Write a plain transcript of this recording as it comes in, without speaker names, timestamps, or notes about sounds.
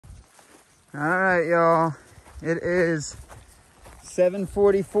All right, y'all. It is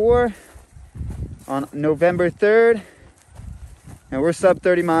 7:44 on November 3rd, and we're sub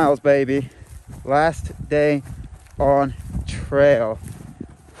 30 miles, baby. Last day on trail.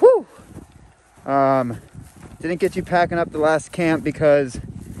 Whew! Didn't get you packing up the last camp because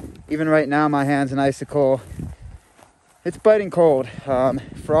even right now my hand's an icicle. It's biting cold.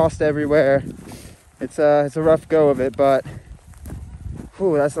 Frost everywhere. It's a rough go of it, but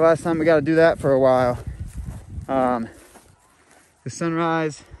whew, that's the last time we got to do that for a while. The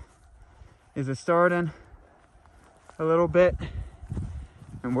sunrise is starting a little bit,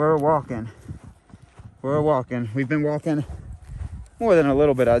 and we're walking. We've been walking more than a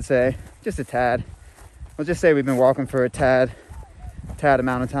little bit, I'd say, just a tad. I'll just say we've been walking for a tad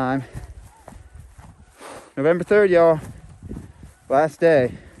amount of time. November 3rd, y'all. Last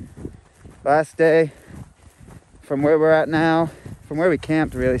day from where we're at now, from where we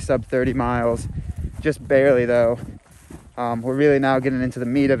camped, really sub 30 miles, just barely though. We're really now getting into the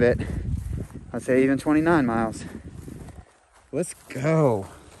meat of it. I'd say even 29 miles. Let's go.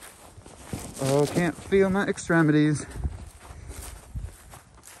 Oh, can't feel my extremities.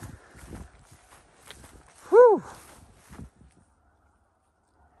 Whew.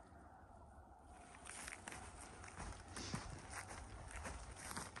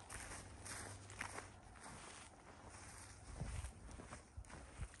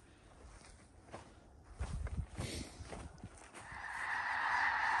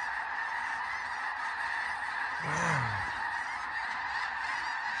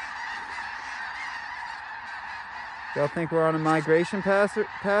 Y'all think we're on a migration path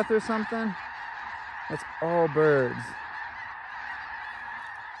or something? That's all birds.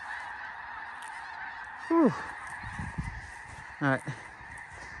 Whew. All right.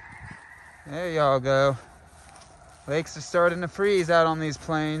 There y'all go. Lakes are starting to freeze out on these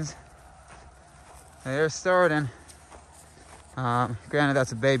plains. They're starting. Granted,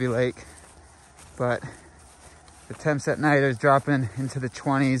 that's a baby lake, but the temps at night are dropping into the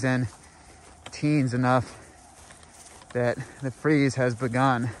 20s and teens enough that the freeze has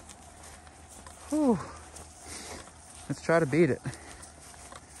begun. Whew. Let's try to beat it.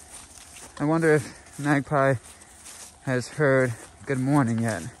 I wonder if Magpie has heard good morning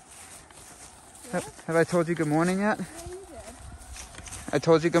yet. Yeah. Have I told you good morning yet? Yeah, you did. I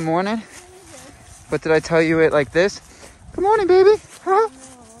told you good morning? Yeah, you did. But did I tell you it like this? Good morning, baby. Huh?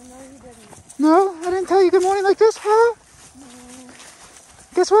 No, you didn't. No, I didn't tell you good morning like this, huh? No.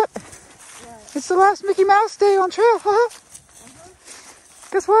 Guess what? What? It's the last Mickey Mouse day on trail, huh?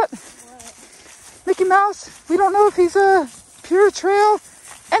 Guess what? What? Mickey Mouse, we don't know if he's a pure trail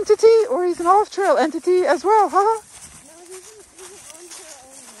entity or he's an off-trail entity as well, huh? No, he's an on-trail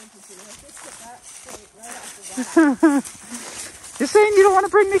only entity. Let's just get that straight right off the bat. You're saying you don't want to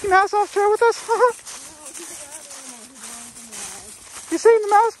bring Mickey Mouse off-trail with us, huh? No, he's a wild animal. He belongs in the wild. You're saying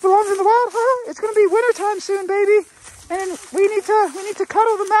the mouse belongs in the wild, huh? It's gonna be wintertime soon, baby. And we need to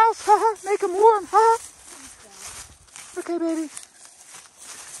cuddle the mouse, huh? Make him warm, huh? Okay, baby.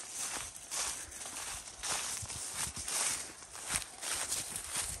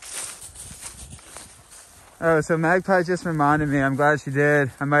 Oh, so Magpie just reminded me. I'm glad she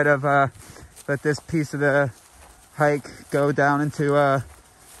did. I might have let this piece of the hike go down into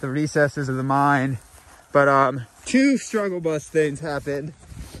the recesses of the mind. But two struggle bus things happened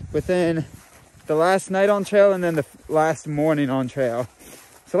within the last night on trail and then the last morning on trail.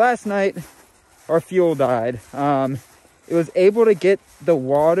 So last night, our fuel died. It was able to get the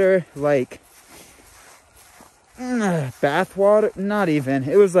water like bath water, not even.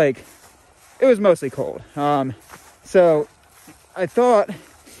 It was mostly cold. So I thought,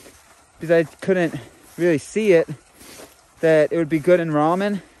 because I couldn't really see it, that it would be good in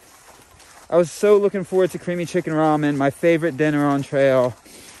ramen. I was so looking forward to creamy chicken ramen, my favorite dinner on trail.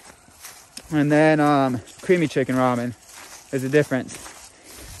 And then creamy chicken ramen. There's a difference.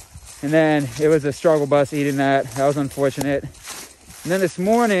 And then it was a struggle bus eating that. That was unfortunate. And then this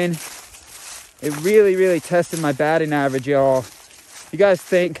morning, it really, really tested my batting average, y'all. You guys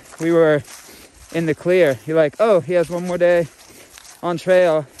think we were in the clear. You're like, oh, he has one more day on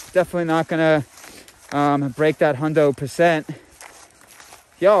trail. Definitely not gonna break that 100%.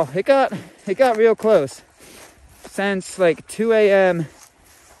 Y'all, it got real close. Since like 2 a.m.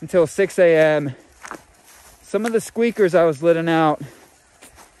 until 6 a.m. some of the squeakers I was letting out,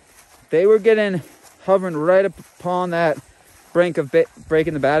 they were hovering right upon that brink of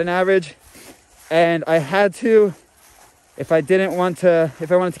breaking the batting average. And I had to, if I wanted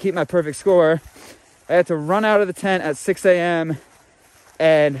to keep my perfect score, I had to run out of the tent at 6 a.m.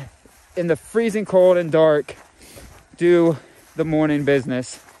 and in the freezing cold and dark, do the morning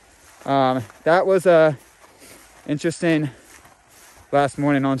business. That was a interesting last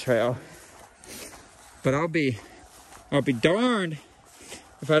morning on trail. But I'll be darned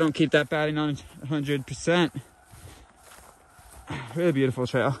if I don't keep that batting on 100%. Really beautiful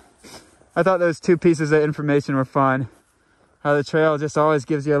trail. I thought those 2 pieces of information were fun. How the trail just always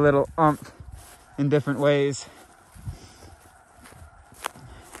gives you a little oomph in different ways.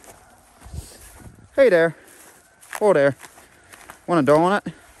 Hey there. Oh there. Want a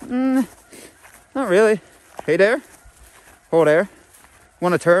donut? Not really. Hey there. Oh there.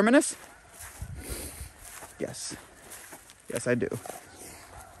 Want a terminus? Yes. Yes, I do.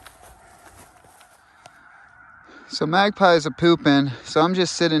 So magpies are pooping, so I'm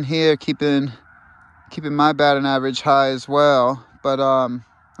just sitting here keeping my batting average high as well. But I'm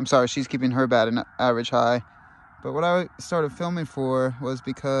sorry, she's keeping her batting average high. But what I started filming for was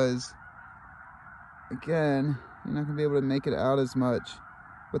because, again, you're not gonna be able to make it out as much.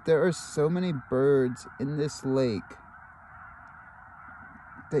 But there are so many birds in this lake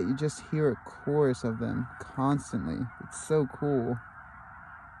that you just hear a chorus of them constantly. It's so cool.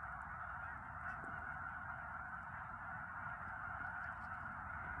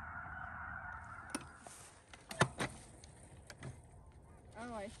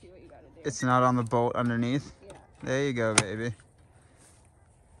 Oh, I see what you gotta do. It's not on the bolt underneath? Yeah. There you go, baby.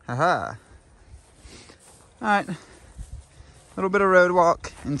 Haha. Alright. A little bit of road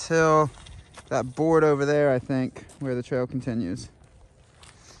walk until that board over there, I think, where the trail continues.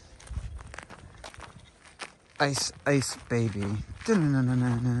 Ice, ice, baby.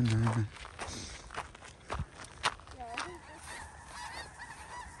 Da-na-na-na-na-na-na.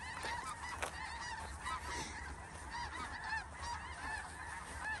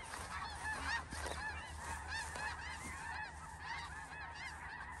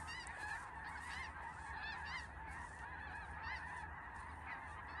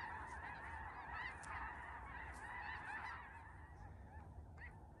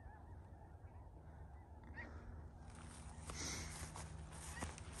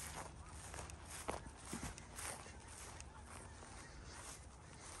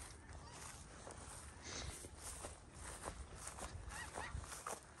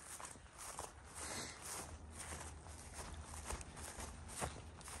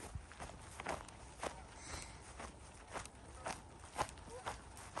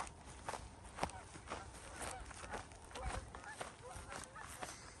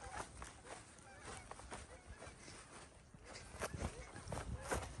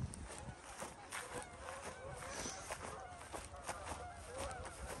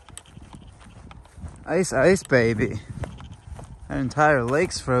 Ice, ice, baby. That entire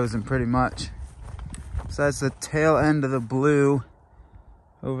lake's frozen pretty much. Besides the tail end of the blue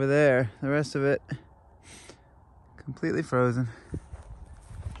over there. The rest of it completely frozen.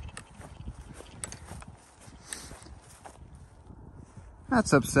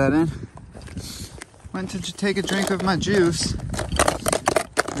 That's upsetting. Went to take a drink of my juice.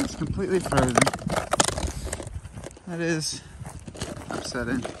 And it's completely frozen. That is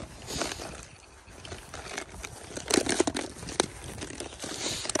upsetting.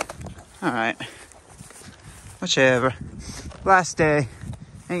 Alright, whichever. Last day,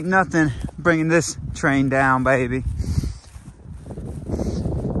 ain't nothing bringing this train down, baby.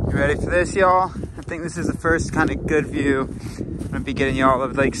 You ready for this, y'all? I think this is the first kind of good view. I'm gonna be getting y'all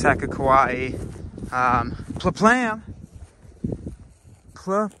of Lake Sakakawai.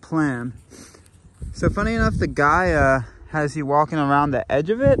 Plam. So funny enough, the guy has you walking around the edge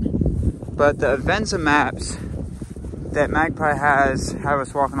of it, but the events and maps that Magpie has have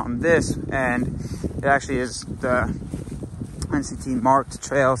us walking on this, and it actually is the NCT marked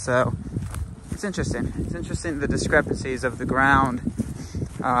trail, so it's interesting. It's interesting the discrepancies of the ground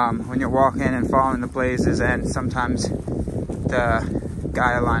when you're walking and following the blazes, and sometimes the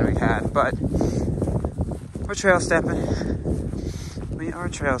Gaia line we had. But we're trail stepping. We are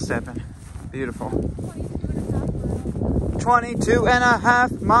trail stepping. Beautiful.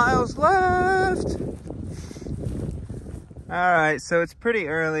 22.5 miles left. Alright, so it's pretty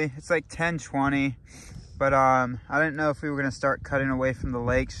early. It's like 10:20, but I didn't know if we were going to start cutting away from the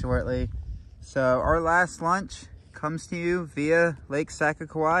lake shortly. So our last lunch comes to you via Lake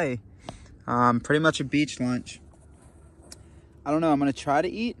Sakakawai. Pretty much a beach lunch. I don't know, I'm going to try to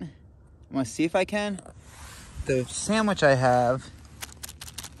eat. I'm going to see if I can. The sandwich I have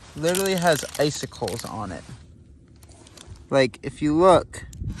literally has icicles on it. Like, if you look,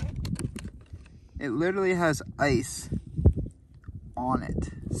 it literally has ice on it.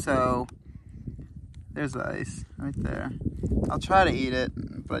 So there's the ice right there. I'll try to eat it,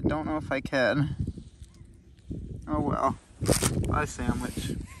 but I don't know if I can. Oh well. Bye,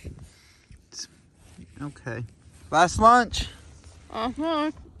 sandwich. Okay. Last lunch.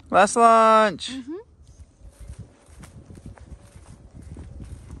 Uh-huh. Last lunch. Mm-hmm.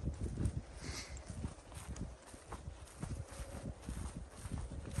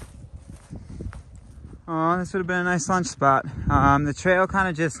 Oh, this would have been a nice lunch spot. The trail kind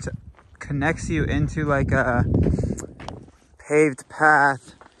of just connects you into like a paved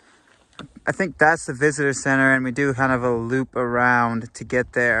path. I think that's the visitor center, and we do kind of a loop around to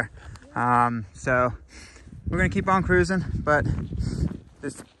get there. So we're gonna keep on cruising, but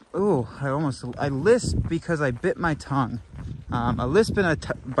this, oh, I lisped because I bit my tongue. A lisp and a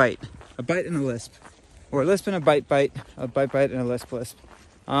bite and a lisp, or a lisp and a bite, a bite and a lisp.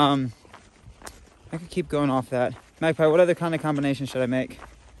 I could keep going off that. Magpie, what other kind of combination should I make?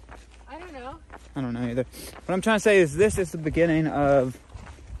 I don't know. I don't know either. What I'm trying to say is this is the beginning of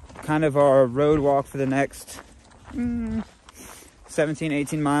kind of our road walk for the next 17,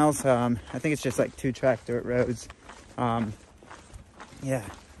 18 miles. I think it's just like 2-track dirt roads. Yeah,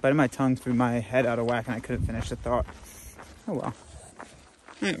 biting my tongue threw my head out of whack and I couldn't finish the thought. Oh well.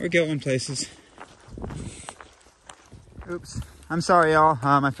 Alright, we're going places. Oops. I'm sorry, y'all.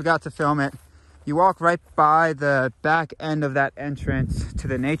 I forgot to film it. You walk right by the back end of that entrance to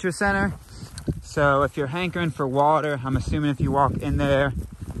the nature center. So if you're hankering for water, I'm assuming if you walk in there,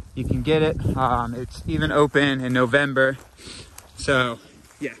 you can get it. It's even open in November. So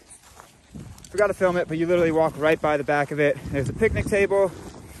yeah, forgot to film it, but you literally walk right by the back of it. There's a picnic table.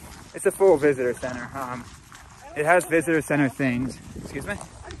 It's a full visitor center. It has visitor center things. Excuse me?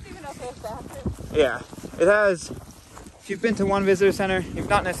 Yeah, it has. If you've been to one visitor center, you've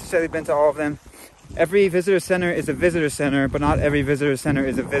not necessarily been to all of them. Every visitor center is a visitor center, but not every visitor center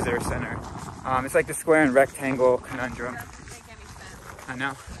is a visitor center. It's like the square and rectangle conundrum. I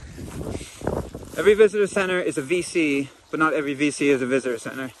know. Every visitor center is a VC, but not every VC is a visitor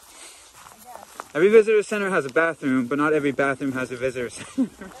center. Every visitor center has a bathroom, but not every bathroom has a visitor center.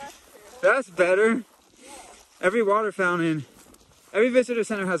 That's better. Every visitor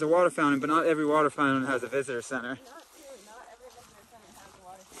center has a water fountain, but not every water fountain has a visitor center.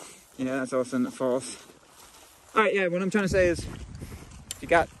 Yeah, that's also false. All right, yeah, what I'm trying to say is, if you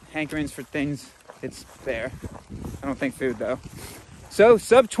got hankerings for things, it's there. I don't think food, though. So,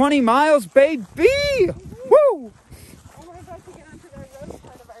 sub 20 miles, baby! Woo! And we're about to get onto the road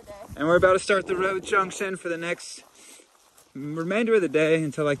part of our day. And we're about to start the road junction for the next remainder of the day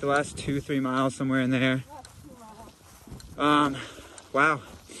until like the last 2-3 miles, somewhere in there. Wow.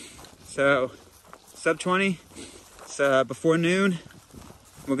 So, sub 20, it's before noon.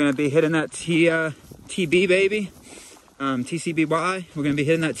 We're gonna be hitting that TB baby, TCBY. We're gonna be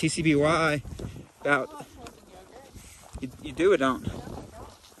hitting that TCBY about. You do or don't?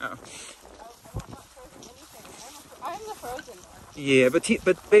 Oh. I'm the frozen one. Yeah, but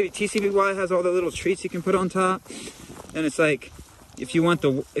baby, TCBY has all the little treats you can put on top, and it's like if you want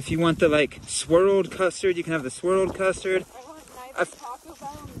the like swirled custard, you can have the swirled custard. I want neither Taco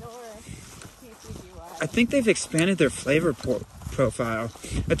Bell nor TCBY. I think they've expanded their flavor profile.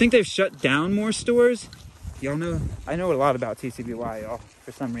 I think they've shut down more stores. Y'all know, I know a lot about TCBY, y'all,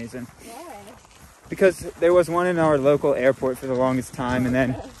 for some reason. Yeah. Because there was one in our local airport for the longest time, and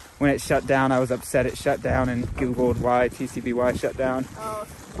then when it shut down, I was upset it shut down and Googled why TCBY shut down. Oh.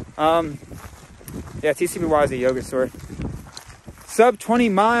 Yeah, TCBY is a yogurt store. Sub 20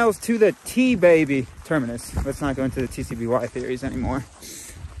 miles to the T baby terminus. Let's not go into the TCBY theories anymore.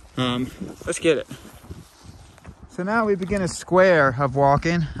 Let's get it. So now we begin a square of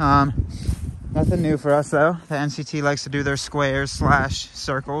walking. Nothing new for us though. The NCT likes to do their squares /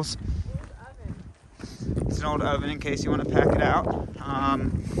 circles. It's an old oven in case you want to pack it out.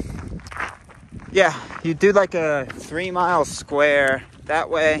 Yeah, you do like a 3-mile square that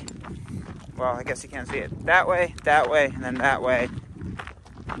way. Well, I guess you can't see it. That way, and then that way.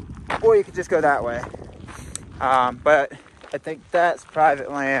 Or you could just go that way. But I think that's private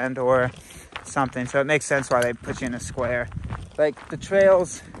land or something, so it makes sense why they put you in a square. Like the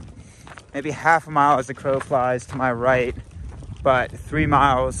trails, maybe half a mile as the crow flies to my right, but 3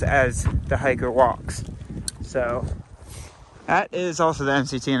 miles as the hiker walks. So that is also the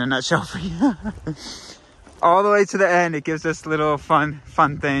NCT in a nutshell for you. All the way to the end, it gives us little fun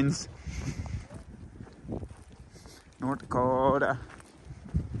things. North Dakota.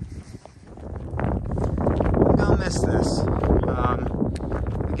 I'm gonna miss this.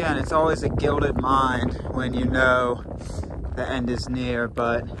 Again, it's always a gilded mind when you know the end is near,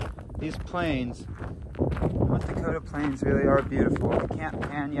 but these plains, North Dakota plains really are beautiful. I can't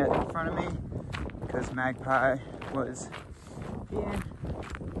pan yet in front of me because Magpie was peeing.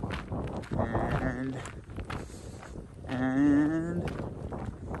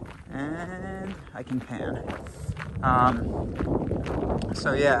 And I can pan.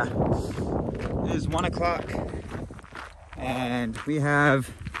 So yeah, it is 1 o'clock and we have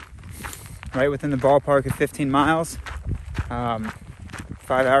right within the ballpark of 15 miles, 5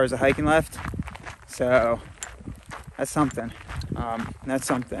 hours of hiking left. So that's something. That's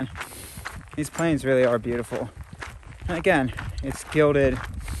something. These plains really are beautiful. And again, it's a gilded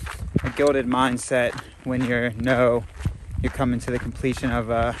mindset when you're coming to the completion of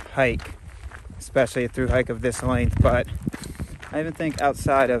a hike, especially a through hike of this length. But I even think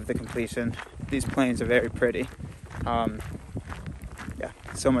outside of the completion, these plains are very pretty. Yeah,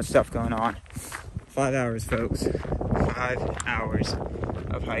 so much stuff going on. 5 hours, folks. 5 hours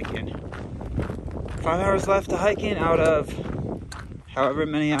of hiking. 5 hours left to hiking out of however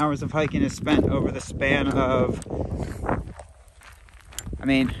many hours of hiking is spent over the span of,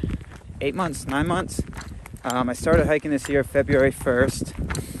 8 months, 9 months. I started hiking this year February 1st.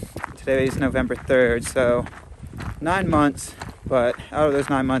 Today is November 3rd, so 9 months. But out of those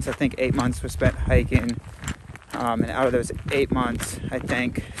 9 months, I think 8 months were spent hiking. And out of those 8 months, I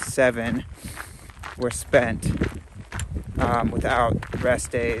think 7 were spent without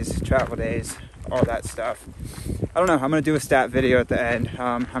rest days, travel days, all that stuff. I don't know. I'm going to do a stat video at the end.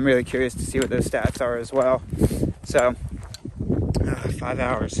 I'm really curious to see what those stats are as well. So, 5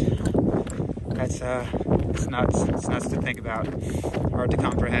 hours. That's it's nuts. It's nuts to think about. Hard to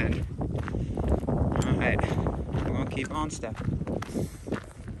comprehend. All right, we'll keep on stepping.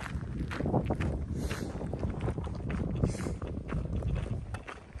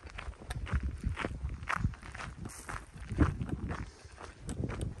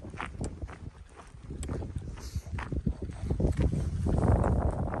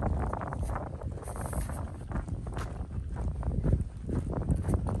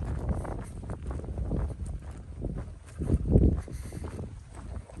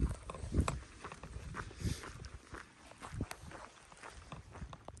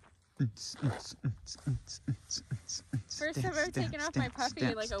 First I've ever taken off my puppy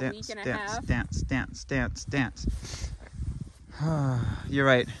in like a week and a half. Dance. You're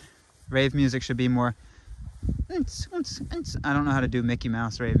right. Rave music should be more. I don't know how to do Mickey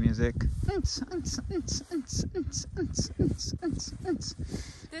Mouse rave music. Disney's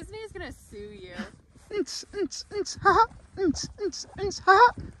gonna sue you.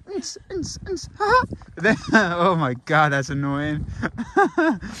 Oh my god, that's annoying.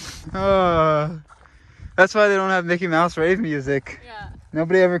 That's why they don't have Mickey Mouse rave music. Yeah.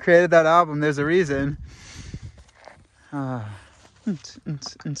 Nobody ever created that album. There's a reason.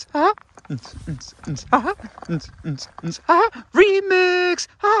 Remix.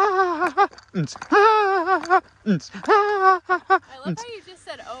 I love how you just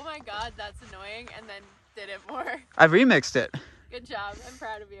said, "Oh my god, that's annoying," and then did it more. I remixed it. Good job. I'm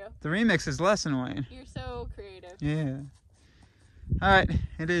proud of you. The remix is less annoying. You're so creative. Yeah. All right,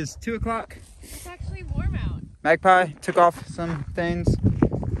 it is 2 o'clock. It's actually warm out. Magpie took off some things.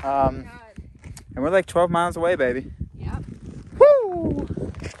 Oh my god. And we're like 12 miles away, baby. Yep. Woo!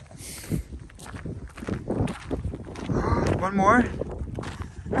 One more?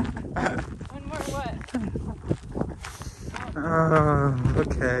 One more what? Oh,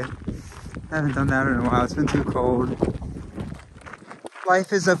 okay. I haven't done that in a while. It's been too cold.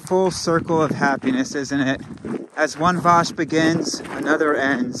 Life is a full circle of happiness, isn't it? As one Vosh begins, another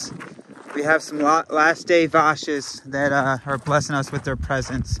ends. We have some last day Voshes that are blessing us with their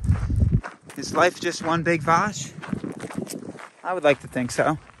presence. Is life just one big Vosh? I would like to think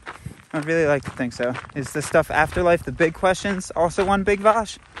so. I'd really like to think so. Is the stuff after life, the big questions, also one big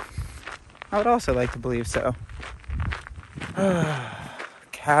Vosh? I would also like to believe so.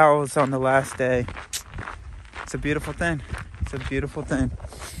 Cows on the last day. It's a beautiful thing. It's a beautiful thing.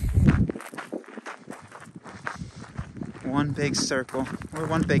 One big circle. We're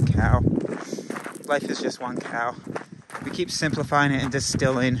one big cow. Life is just one cow. We keep simplifying it and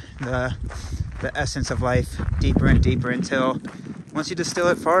distilling the essence of life deeper and deeper until once you distill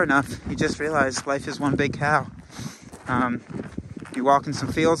it far enough, you just realize life is one big cow. You walk in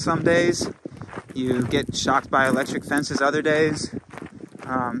some fields some days. You get shocked by electric fences other days.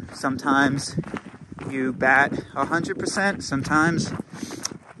 Sometimes you bat 100%. Sometimes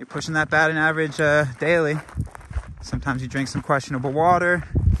you're pushing that batting average daily. Sometimes you drink some questionable water.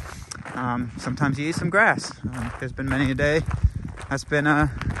 Sometimes you eat some grass. There's been many a day that's been, well,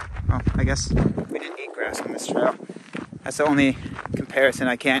 I guess we didn't eat grass on this trail. That's the only comparison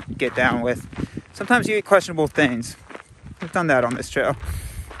I can't get down with. Sometimes you eat questionable things. We've done that on this trail.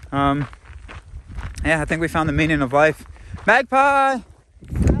 Yeah, I think we found the meaning of life. Magpie!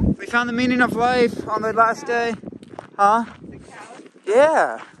 We found the meaning of life on the last day. Huh? The cows?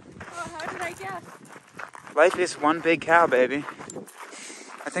 Yeah. I guess. Life is one big cow, baby.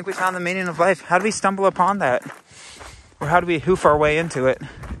 I think we found the meaning of life. How do we stumble upon that? Or how do we hoof our way into it?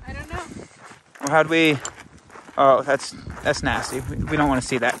 I don't know. Or how do we... Oh, that's nasty. We don't want to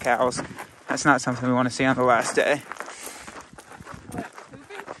see that, cows. That's not something we want to see on the last day. What,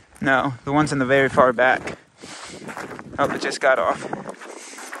 pooping? No, the ones in the very far back. Oh, it just got off.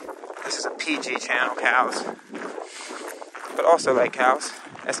 This is a PG channel, cows. But also like cows.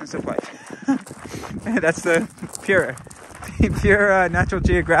 Essence of life. That's the pure Natural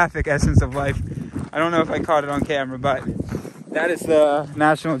Geographic essence of life. I don't know if I caught it on camera, but that is the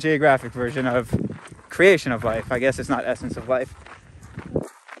National Geographic version of creation of life. I guess it's not essence of life.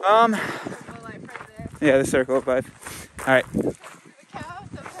 Yeah, the circle of life. All right. The cow,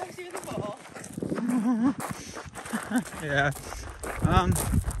 sometimes you're the bull. Yeah.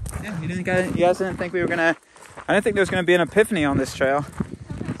 Yeah. You guys didn't think we were gonna. I didn't think there was gonna be an epiphany on this trail.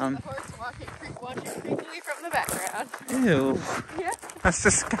 Sometimes the horse watching creepily from the background. Ew. Yeah. That's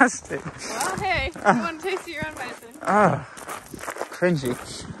disgusting. Well, hey, you want to taste your own medicine? Ah, cringy.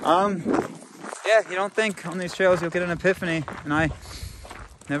 Yeah, you don't think on these trails you'll get an epiphany, and I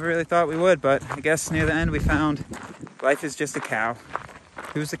never really thought we would, but I guess near the end we found life is just a cow.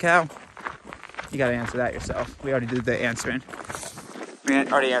 Who's the cow? You gotta answer that yourself. We already did the answering. We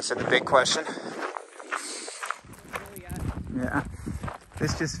already answered the big question. Yeah.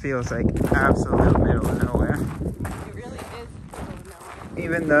 This just feels like absolute middle of nowhere. It really is middle of nowhere.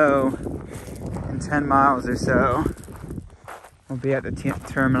 Even though in 10 miles or so, we'll be at the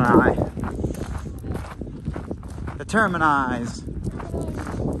termini. The terminis.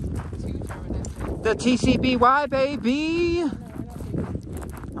 The TCBY, baby.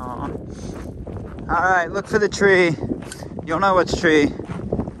 Aw. Alright, look for the tree. You'll know which tree.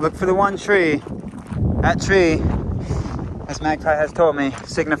 Look for the one tree. That tree, as Magpie has told me,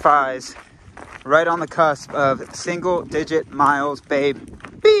 signifies right on the cusp of single-digit miles, babe.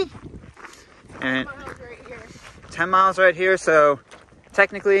 Bee! And 10 miles right here, so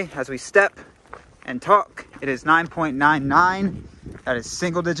technically, as we step and talk, it is 9.99. That is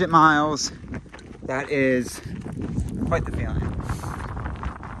single-digit miles. That is quite the feeling.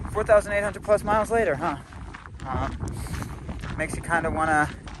 4,800 plus miles later, huh? Makes you kind of wanna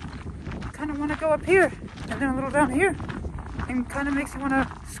go up here and then a little down here, and kind of makes you wanna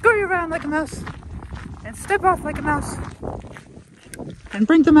scurry around like a mouse and step off like a mouse and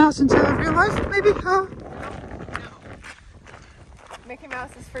bring the mouse into real life, maybe, huh? No. Mickey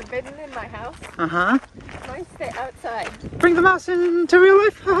Mouse is forbidden in my house. Uh-huh. Mice stay outside. Bring the mouse into real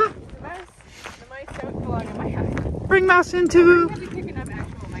life, huh? The mice don't belong in my house. Bring mouse into... I have been picking up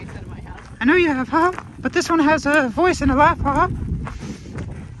actual mice out of my house. I know you have, huh? But this one has a voice and a laugh, huh?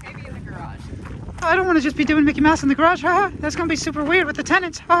 Maybe in the garage. I don't want to just be doing Mickey Mouse in the garage, huh? That's gonna be super weird with the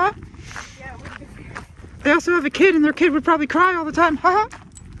tenants, huh? Yeah, it would be weird. They also have a kid, and their kid would probably cry all the time, huh?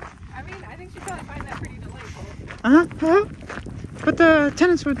 I mean, I think she'd probably find that pretty delightful. Uh-huh. But the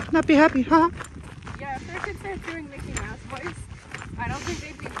tenants would not be happy, huh? Yeah, if their kid starts doing Mickey Mouse voice, I don't think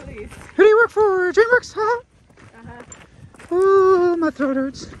they'd be pleased. Who do you work for? DreamWorks, huh? Uh-huh. Ooh, my throat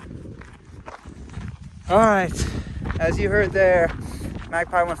hurts. All right, as you heard there,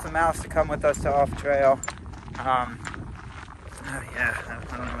 Magpie wants the mouse to come with us to off trail. Yeah,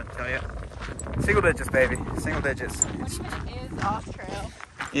 I don't know what to tell you. Single digits, baby, single digits. What even is off trail?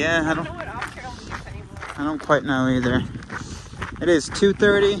 Yeah, I don't know what off trail means anymore. I don't quite know either. It is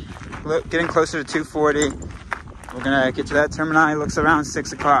 2:30, getting closer to 2:40. We're gonna get to that termini. Looks around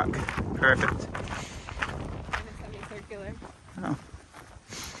 6 o'clock. Perfect. And it's semicircular. Oh.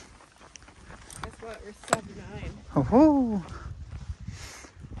 Guess what? We're sub 9. Oh, ho.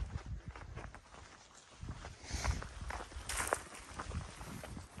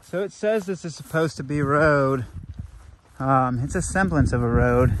 So it says this is supposed to be a road. It's a semblance of a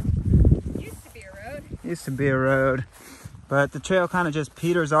road. Used to be a road. Used to be a road. But the trail kind of just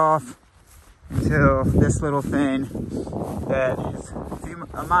peters off until this little thing that is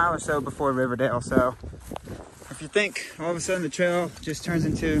a mile or so before Riverdale. So if you think all of a sudden the trail just turns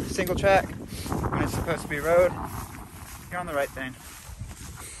into single track when it's supposed to be road, you're on the right thing.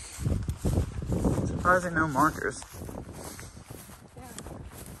 Surprising no markers.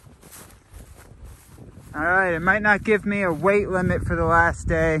 Alright, it might not give me a weight limit for the last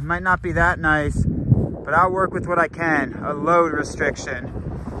day. Might not be that nice, but I'll work with what I can. A load restriction.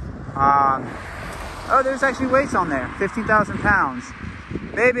 Oh, there's actually weights on there. 15,000 pounds.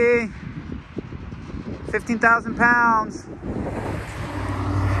 Baby! 15,000 pounds.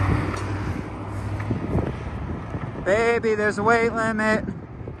 Baby, there's a weight limit.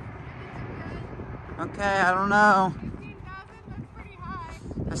 Okay, I don't know. 15,000? That's pretty high.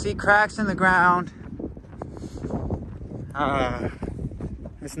 I see cracks in the ground.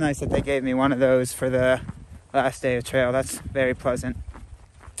 It's nice that they gave me one of those for the last day of trail. That's very pleasant.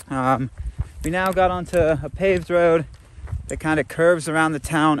 We now got onto a paved road that kind of curves around the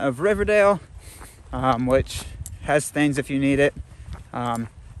town of Riverdale, which has things if you need it.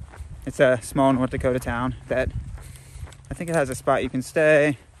 It's a small North Dakota town that I think it has a spot you can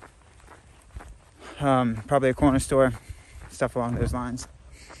stay, probably a corner store, stuff along those lines.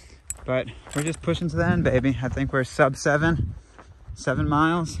 But we're just pushing to the end, baby. I think we're sub 7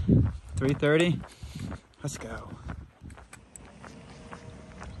 miles, 3:30. Let's go.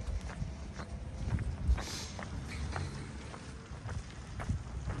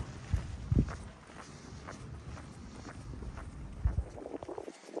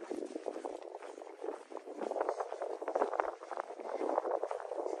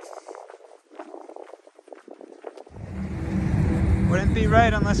 Wouldn't be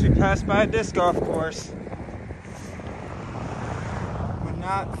right unless we passed by a disc golf course. Would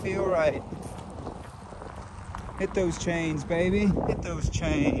not feel right. Hit those chains, baby. Hit those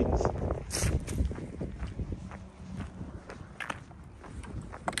chains.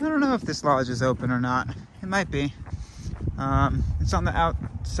 I don't know if this lodge is open or not. It might be. It's on the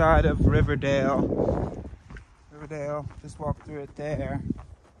outside of Riverdale. Just walk through it there.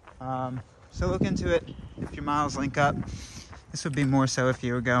 So look into it if your miles link up. This would be more so if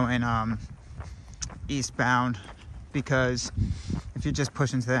you were going eastbound, because if you're just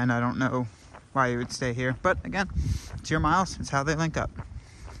pushing to the end, I don't know why you would stay here. But again, it's your miles. It's how they link up.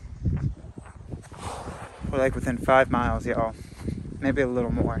 We're like within 5 miles, y'all. Maybe a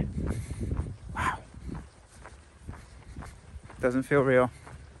little more. Wow. Doesn't feel real.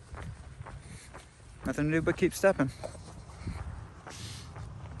 Nothing to do but keep stepping.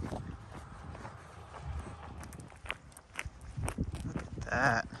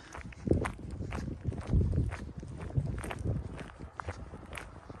 That.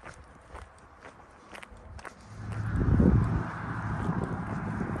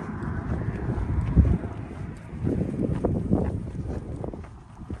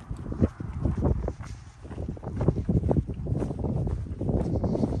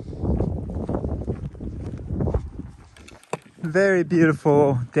 Very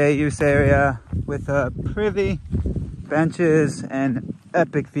beautiful day use area with a privy, benches, and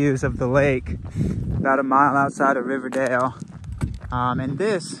epic views of the lake about a mile outside of Riverdale. And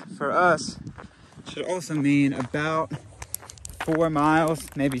this for us should also mean about 4 miles,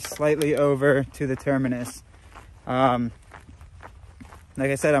 maybe slightly over, to the terminus. Like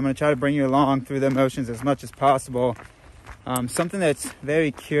I said, I'm going to try to bring you along through the emotions as much as possible. Something that's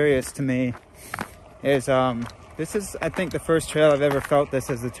very curious to me is this is, I think, the first trail I've ever felt this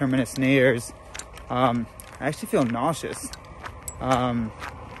as the terminus nears. I actually feel nauseous. And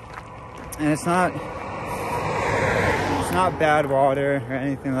it's not bad water or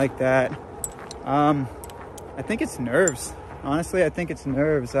anything like that. I think it's nerves. Honestly, I think it's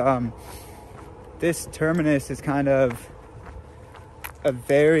nerves. This terminus is kind of a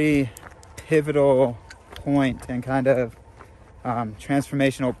very pivotal point and kind of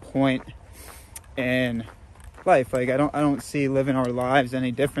transformational point in life. Like I don't see living our lives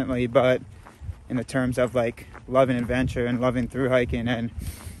any differently, but in the terms of like loving adventure and loving through hiking and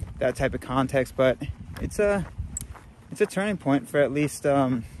that type of context. But it's a turning point for at least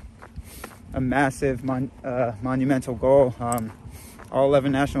a massive monumental goal. All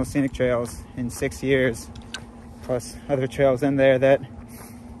 11 national scenic trails in 6 years, plus other trails in there that,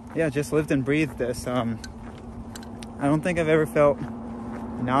 yeah, just lived and breathed this. I don't think I've ever felt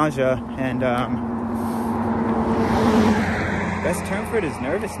nausea, and best term for it is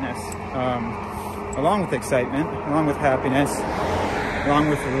nervousness, along with excitement, along with happiness, along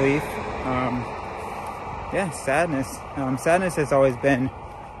with relief. Yeah, sadness. Sadness has always been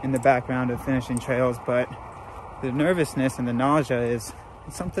in the background of finishing trails, but the nervousness and the nausea is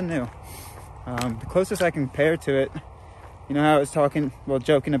something new. The closest I can compare to it, you know how I was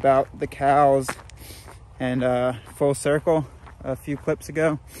joking about the cows and full circle a few clips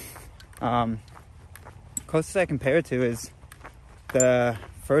ago. Closest I compare it to is the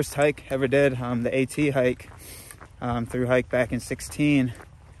first hike I ever did, the AT hike, through hike back in 2016.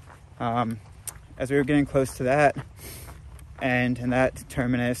 As we were getting close to that, and in that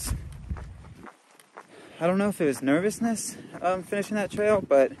terminus, I don't know if it was nervousness finishing that trail,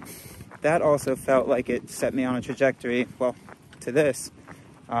 but that also felt like it set me on a trajectory, well, to this.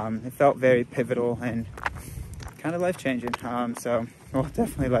 It felt very pivotal and kind of life-changing. Well,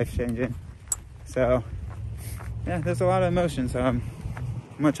 definitely life-changing. So, yeah, there's a lot of emotions. I'm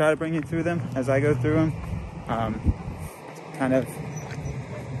going to try to bring you through them as I go through them. Kind of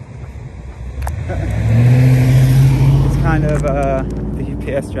It's kind of,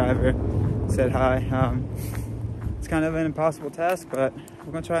 the UPS driver said hi. It's kind of an impossible task, but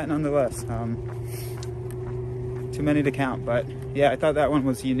we're gonna try it nonetheless. Too many to count, but yeah, I thought that one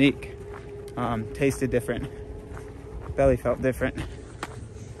was unique. Tasted different. Belly felt different.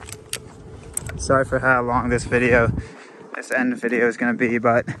 Sorry for how long this end video is gonna be,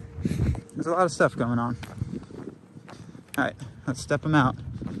 but there's a lot of stuff going on. All right, let's step them out.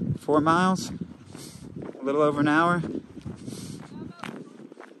 4 miles, a little over an hour.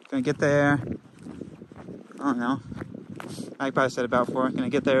 Gonna get there, I don't know. I probably said about 4. Gonna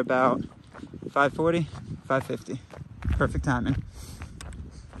get there about 5:40, 5:50. Perfect timing.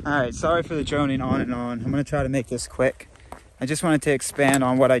 All right, sorry for the droning on and on. I'm gonna try to make this quick. I just wanted to expand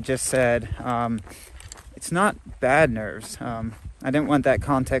on what I just said. It's not bad nerves. I didn't want that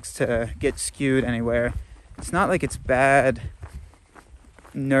context to get skewed anywhere. It's not like it's bad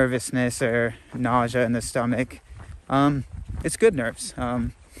nervousness or nausea in the stomach. It's good nerves.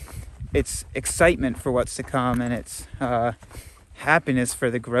 It's excitement for what's to come, and it's happiness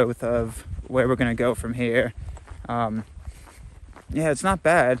for the growth of where we're gonna go from here. Yeah, it's not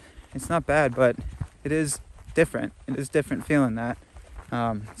bad. It's not bad, but it is different. It is different feeling that.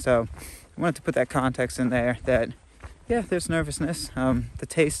 So I wanted to put that context in there that, yeah, there's nervousness. The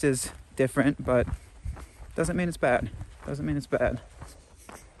taste is different, but doesn't mean it's bad. Doesn't mean it's bad.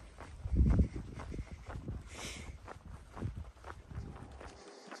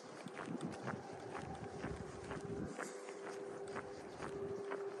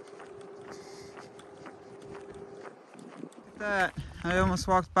 That I almost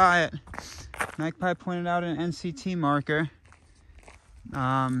walked by it. Magpie pointed out an NCT marker.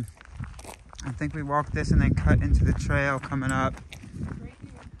 I think we walked this and then cut into the trail coming up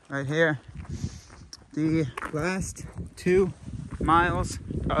right here. The last 2 miles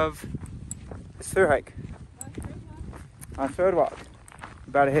of this through hike. Off-road walk.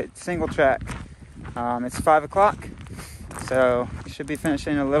 About to hit single track. It's 5 o'clock, so we should be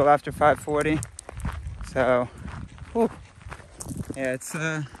finishing a little after 5:40. So, whew. Yeah, it's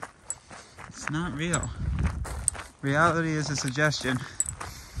not real. Reality is a suggestion.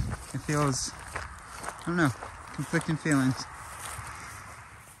 It feels, I don't know, conflicting feelings.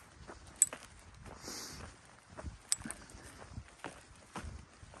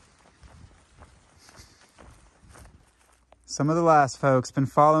 Some of the last folks been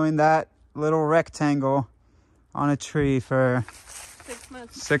following that little rectangle on a tree for 6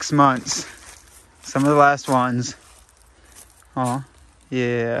 months. 6 months. Some of the last ones. Oh,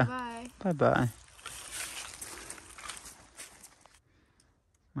 yeah. Bye. Bye-bye.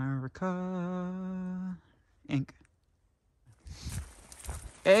 America Inc.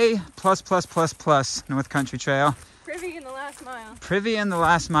 A++++ North Country Trail. Privy in the last mile. Privy in the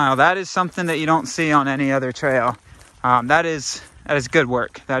last mile. That is something that you don't see on any other trail. That is good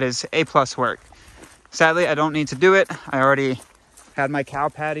work. That is A+ work. Sadly, I don't need to do it. I already had my cow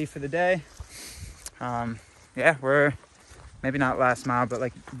patty for the day. Yeah, we're maybe not last mile, but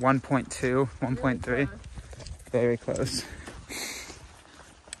like 1.2, 1.3. Very close.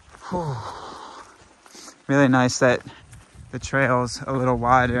 Whew. Really nice that the trail's a little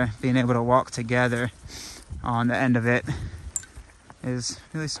wider. Being able to walk together on the end of it is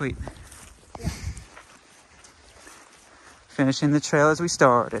really sweet. Yeah. Finishing the trail as we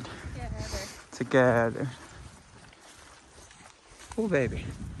started. Yeah, Together. Oh, baby.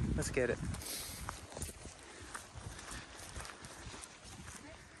 Let's get it.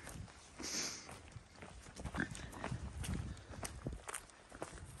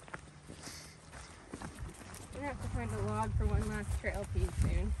 We're gonna have to find a log for one last trail feed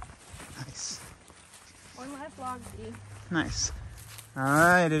soon. Nice. One last log feed. Nice. All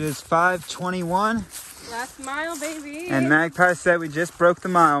right, it is 5:21. Last mile, baby. And Magpie said we just broke the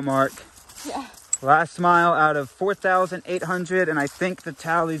mile mark. Yeah. Last mile out of 4,800, and I think the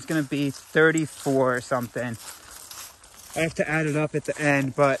tally's gonna be 34 or something. I have to add it up at the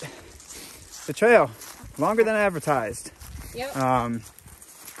end, but the trail, longer than advertised. Yep.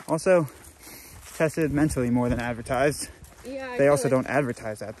 Also tested mentally more than advertised. Yeah. They also don't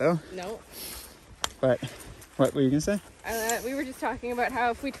advertise that though. No. But what were you gonna say? We were just talking about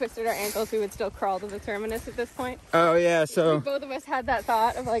how if we twisted our ankles, we would still crawl to the terminus at this point. Oh yeah, so Like, both of us had that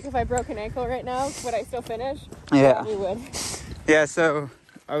thought of like, if I broke an ankle right now, would I still finish? Yeah. We would. Yeah, so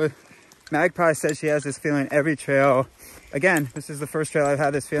Magpie said she has this feeling every trail. Again, this is the first trail I've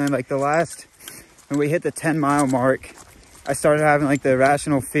had this feeling. Like when we hit the 10-mile mark, I started having like the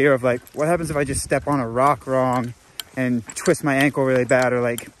irrational fear of like, what happens if I just step on a rock wrong and twist my ankle really bad, or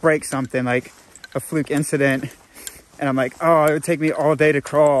like break something, like a fluke incident. And I'm like, oh, it would take me all day to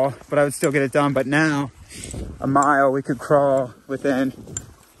crawl, but I would still get it done. But now, a mile we could crawl within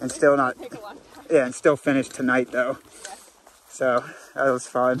and still not, Take a long time. yeah, and still finish tonight though. Yeah. So that was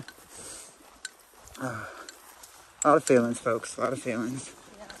fun. A lot of feelings, folks, a lot of feelings.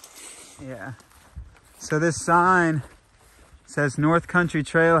 Yeah. So this sign says North Country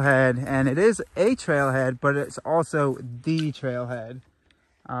Trailhead, and it is a trailhead, but it's also the trailhead.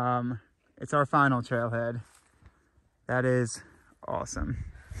 It's our final trailhead. That is awesome.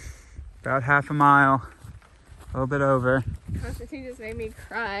 About half a mile, a little bit over. Constantine just made me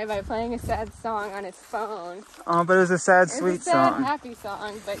cry by playing a sad song on his phone. Oh, but it was a sad, sweet sad, song. happy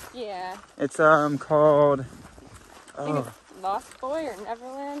song, but yeah. It's called. I think it's Lost Boy or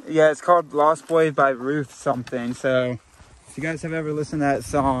Neverland. Yeah, it's called Lost Boy by Ruth something. So, if you guys have ever listened to that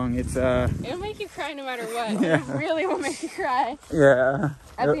song, it's it'll make you cry no matter what. Yeah. It really will make you cry. Yeah.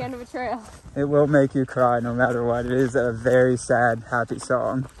 At the end of a trail. It will make you cry no matter what. It is a very sad, happy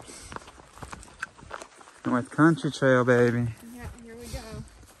song. North Country Trail, baby. Yeah, here we go.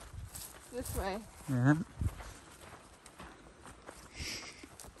 This way. Yeah.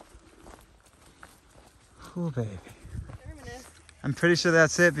 Cool, baby. Terminus. I'm pretty sure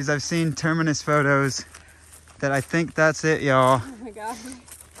that's it because I've seen terminus photos that I think that's it, y'all. Oh my god.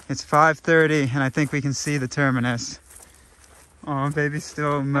 It's 5:30 and I think we can see the terminus. Oh, baby's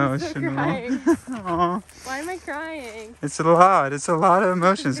still emotional. I'm so crying. Aw. Why am I crying? It's a lot. It's a lot of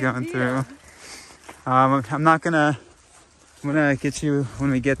emotions going through. I'm gonna get you when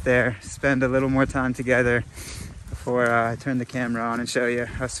we get there, spend a little more time together before I turn the camera on and show you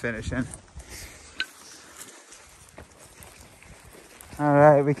us finishing. All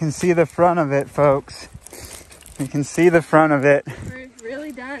right, we can see the front of it, folks. We can see the front of it. We're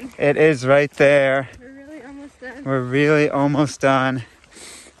really done. It is right there. We're really almost done. We're really almost done.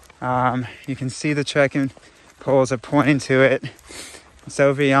 You can see the trekking poles are pointing to it. It's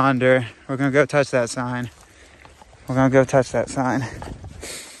over yonder. We're gonna go touch that sign. We're gonna go touch that sign.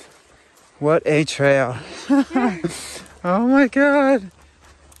 What a trail. Oh my God.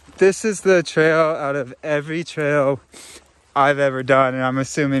 This is the trail out of every trail I've ever done, and I'm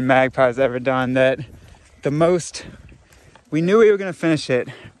assuming Magpie's ever done, that the most, we knew we were gonna finish it,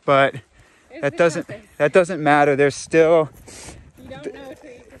 but that doesn't matter. There's still, you don't know until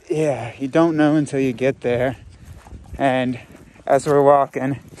you get there. Yeah, you don't know until you get there. And as we're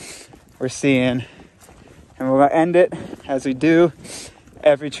walking, we're seeing, and we're gonna end it as we do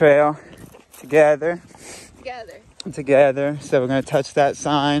every trail together. Together. So we're gonna touch that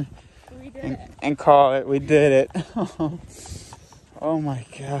sign and call it. We did it. Oh my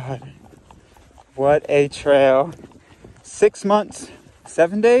God. What a trail. 6 months,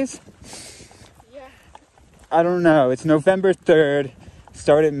 7 days? Yeah. I don't know. It's November 3rd,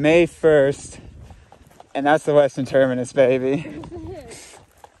 started May 1st, and that's the Western Terminus, baby.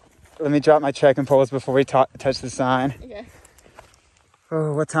 Let me drop my trekking poles before we touch the sign. Okay.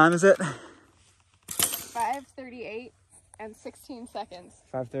 Oh, what time is it? 5:38 and 16 seconds.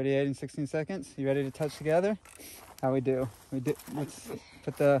 5:38 and 16 seconds. You ready to touch together? How we do? We do. Let's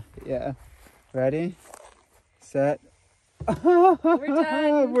put the, yeah. Ready, set. We're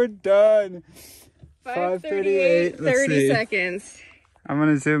done. We're done. 5:38, 30 seconds. I'm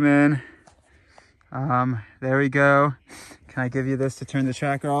gonna zoom in. There we go. Can I give you this to turn the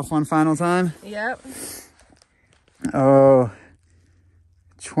tracker off one final time? Yep. Oh,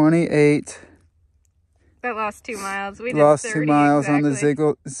 28. That lost 2 miles. We did lost 30 2 miles exactly. on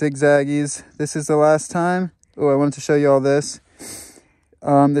the zigzaggies. This is the last time. Oh, I wanted to show you all this.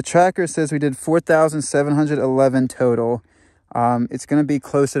 The tracker says we did 4,711 total. It's going to be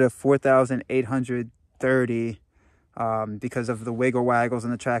closer to 4,830 because of the wiggle waggles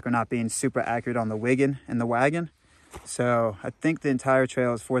and the tracker not being super accurate on the wiggin and the wagon. So I think the entire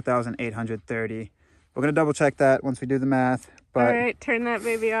trail is 4,830. We're going to double check that once we do the math. But all right, turn that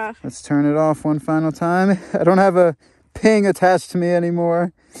baby off. Let's turn it off one final time. I don't have a ping attached to me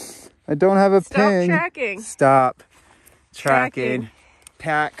anymore. I don't have a ping. Stop tracking. Stop tracking.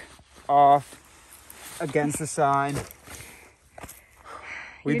 Pack off against the sign.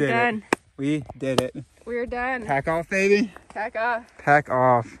 We did it. We did it. We're done. Pack off, baby. Pack off. Pack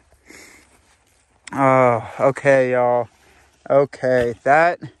off. Oh, okay, y'all. Okay,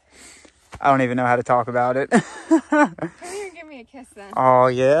 that, I don't even know how to talk about it. Come here and give me a kiss then. Oh,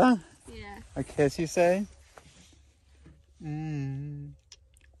 yeah? Yeah. A kiss, you say?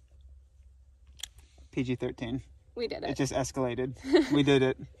 PG-13. We did it. It just escalated. We did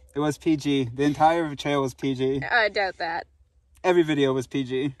it. It was PG. The entire trail was PG. I doubt that. Every video was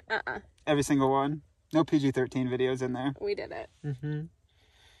PG. Uh-uh. Every single one. No PG-13 videos in there. We did it.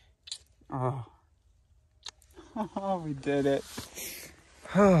 Oh. Oh, we did it.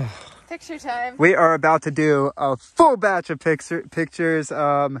 Picture time. We are about to do a full batch of pictures.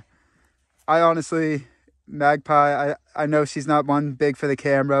 I honestly, Magpie, I know she's not one big for the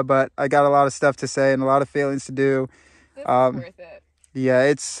camera, but I got a lot of stuff to say and a lot of feelings to do. This is worth it. Yeah,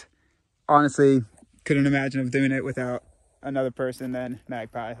 it's honestly, couldn't imagine of doing it without another person than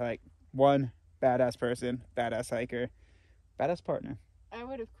Magpie. Like, one badass person, badass hiker, badass partner. I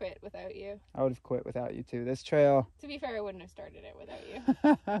would have quit without you. I would have quit without you too. This trail. To be fair, I wouldn't have started it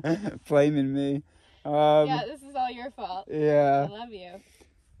without you. Blaming me. Yeah, this is all your fault. Yeah. I love you.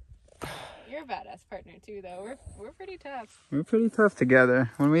 You're a badass partner too, though. We're pretty tough. We're pretty tough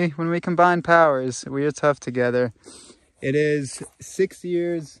together. When we combine powers, we are tough together. It is 6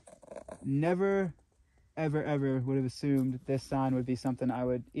 years. Never, ever would have assumed this sign would be something I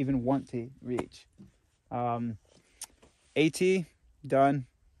would even want to reach. AT, done.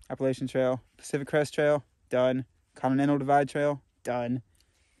 Appalachian Trail. Pacific Crest Trail, done. Continental Divide Trail, done.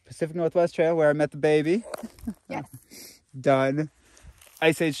 Pacific Northwest Trail, where I met the baby. Yes. Done.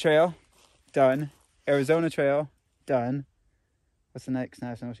 Ice Age Trail, done. Arizona Trail, done. What's the next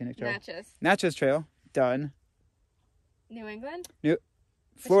National Scenic Trail? Natchez Trail, done. New England?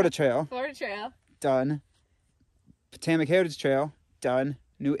 Florida Trail, Florida Trail, done. Potomac Heritage Trail, done.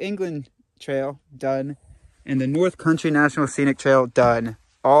 New England Trail, done. And the North Country National Scenic Trail, done.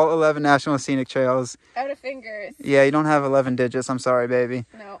 All 11 National Scenic Trails. Out of fingers. Yeah, you don't have 11 digits. I'm sorry, baby.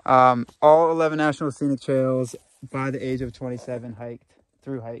 No. All 11 National Scenic Trails by the age of 27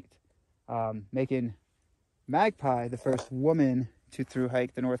 through hiked. Making Magpie the first woman to through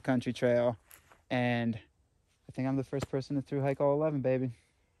hike the North Country Trail. And I think I'm the first person to through hike all 11, baby.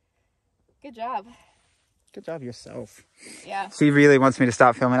 Good job. Good job yourself. Yeah. She really wants me to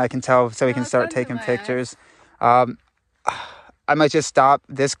stop filming. I can tell, so we can start taking pictures. I might just stop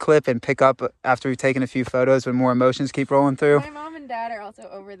this clip and pick up after we've taken a few photos when more emotions keep rolling through. My mom and dad are also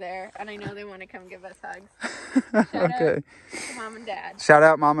over there, and I know they want to come give us hugs. Shout out to Mom and Dad. Shout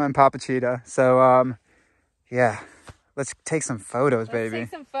out Mama and Papa Cheetah. So, yeah. Let's take some photos, baby.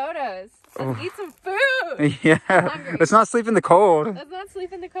 Let's take some photos. Let's eat some food. Yeah. I'm hungry. Let's not sleep in the cold. Let's not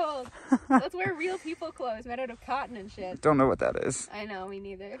sleep in the cold. Let's wear real people clothes made out of cotton and shit. Don't know what that is. I know, me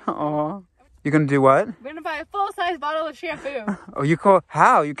neither. Aw. You're gonna do what? We're gonna buy a full-size bottle of shampoo. Oh,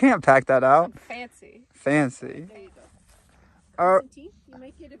 how? You can't pack that out. I'm fancy. Fancy. There you go. You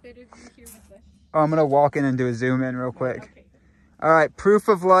might get a better view here with us. Oh, I'm gonna walk in and do a zoom in real quick. Okay. All right, proof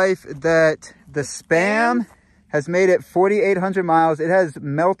of life that the Spam has made it 4,800 miles. It has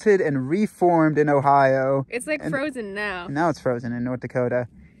melted and reformed in Ohio. It's like frozen now. Now it's frozen in North Dakota.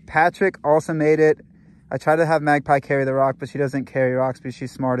 Patrick also made it. I tried to have Magpie carry the rock, but she doesn't carry rocks because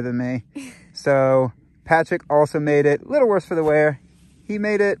she's smarter than me. So Patrick also made it. A little worse for the wear. He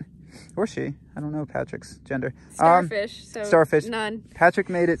made it, or she. I don't know Patrick's gender. Starfish. Starfish. None. Patrick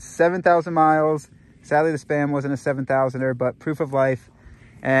made it 7,000 miles. Sadly, the Spam wasn't a 7,000er, but proof of life.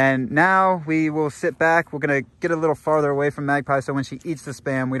 And now we will sit back. We're going to get a little farther away from Magpie so when she eats the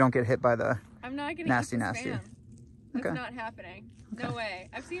Spam, we don't get hit by the I'm not gonna nasty. Spam. That's Okay. not happening. No way.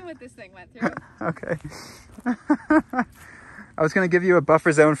 I've seen what this thing went through. Okay. I was going to give you a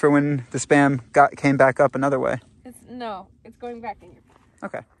buffer zone for when the Spam came back up another way. It's going back in your path.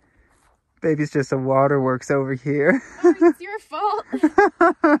 Okay. Baby's just a waterworks over here. Oh, it's your fault.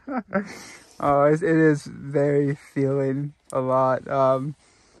 Oh, it is very feeling a lot.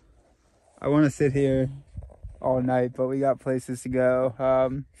 I want to sit here all night, but we got places to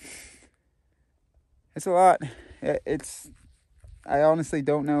go. It's a lot. I honestly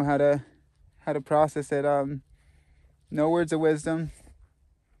don't know how to process it. No words of wisdom.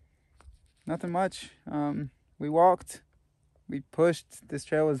 Nothing much. We walked. We pushed. This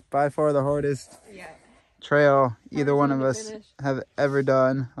trail was by far the hardest trail either one of us have ever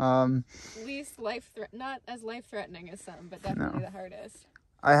done. Least not as life-threatening as some, but definitely the hardest.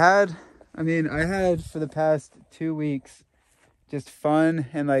 I had for the past 2 weeks just fun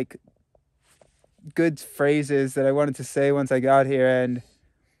and like good phrases that I wanted to say once I got here, and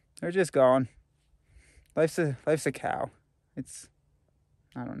they're just gone. Life's a cow. I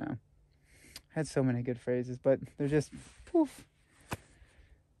don't know. I had so many good phrases, but they're just poof.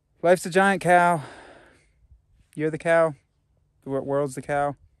 Life's a giant cow. You're the cow. The world's the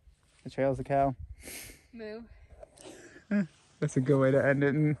cow. The trail's the cow. Moo. That's a good way to end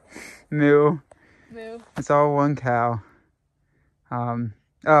it. Moo. Moo. It's all one cow. I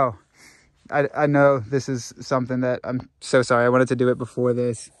know this is something that I'm so sorry. I wanted to do it before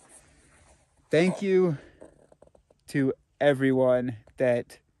this. Thank you to everyone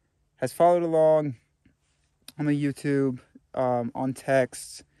that has followed along on the YouTube, on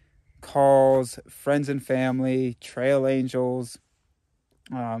texts, calls, friends and family, trail angels,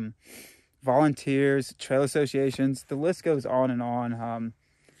 volunteers, trail associations. The list goes on and on.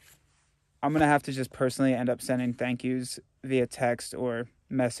 I'm going to have to just personally end up sending thank yous via text or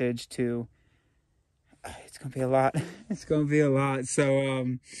message to... It's going to be a lot. It's going to be a lot.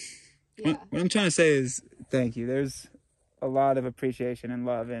 So what I'm trying to say is thank you. There's a lot of appreciation and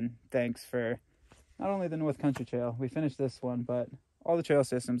love and thanks for not only the North Country Trail. We finished this one, but all the trail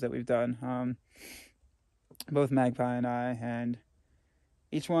systems that we've done. Both Magpie and I, and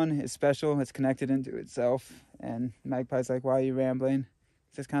each one is special. It's connected into itself. And Magpie's like, why are you rambling?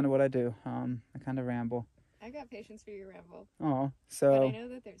 It's just kind of what I do. I kind of ramble. I got patience for your ramble. Oh, so... But I know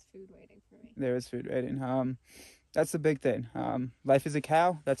that there's food waiting for me. There is food waiting. That's the big thing. Life is a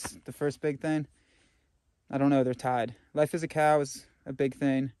cow. That's the first big thing. I don't know. They're tied. Life is a cow is a big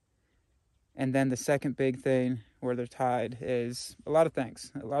thing. And then the second big thing where they're tied is a lot of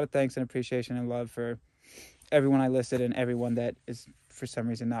thanks. A lot of thanks and appreciation and love for everyone I listed and everyone that is, for some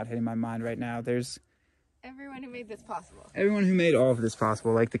reason, not hitting my mind right now. There's... Everyone who made this possible. Everyone who made all of this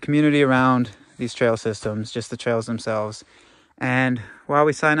possible. Like the community around these trail systems, just the trails themselves. And while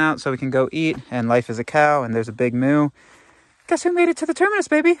we sign out so we can go eat, and life is a cow, and there's a big moo. Guess who made it to the terminus,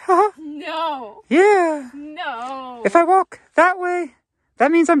 baby? Haha. No. Yeah. No. If I walk that way,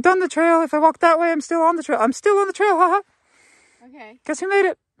 that means I'm done the trail. If I walk that way, I'm still on the trail. I'm still on the trail, haha. Okay. Guess who made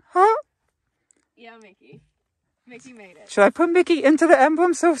it? Huh? Yeah, Mickey. Mickey made it. Should I put Mickey into the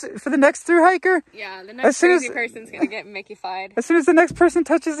emblem so for the next through hiker? Yeah, the next crazy person's gonna get Mickey-fied. As soon as the next person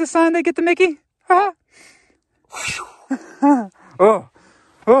touches the sign, they get the Mickey? Haha. Oh.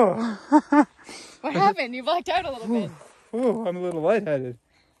 What happened? You blacked out a little bit. Oh, I'm a little lightheaded.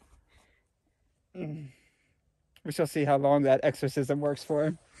 We shall see how long that exorcism works for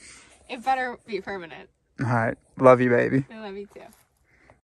him. It better be permanent. All right. Love you, baby. I love you too.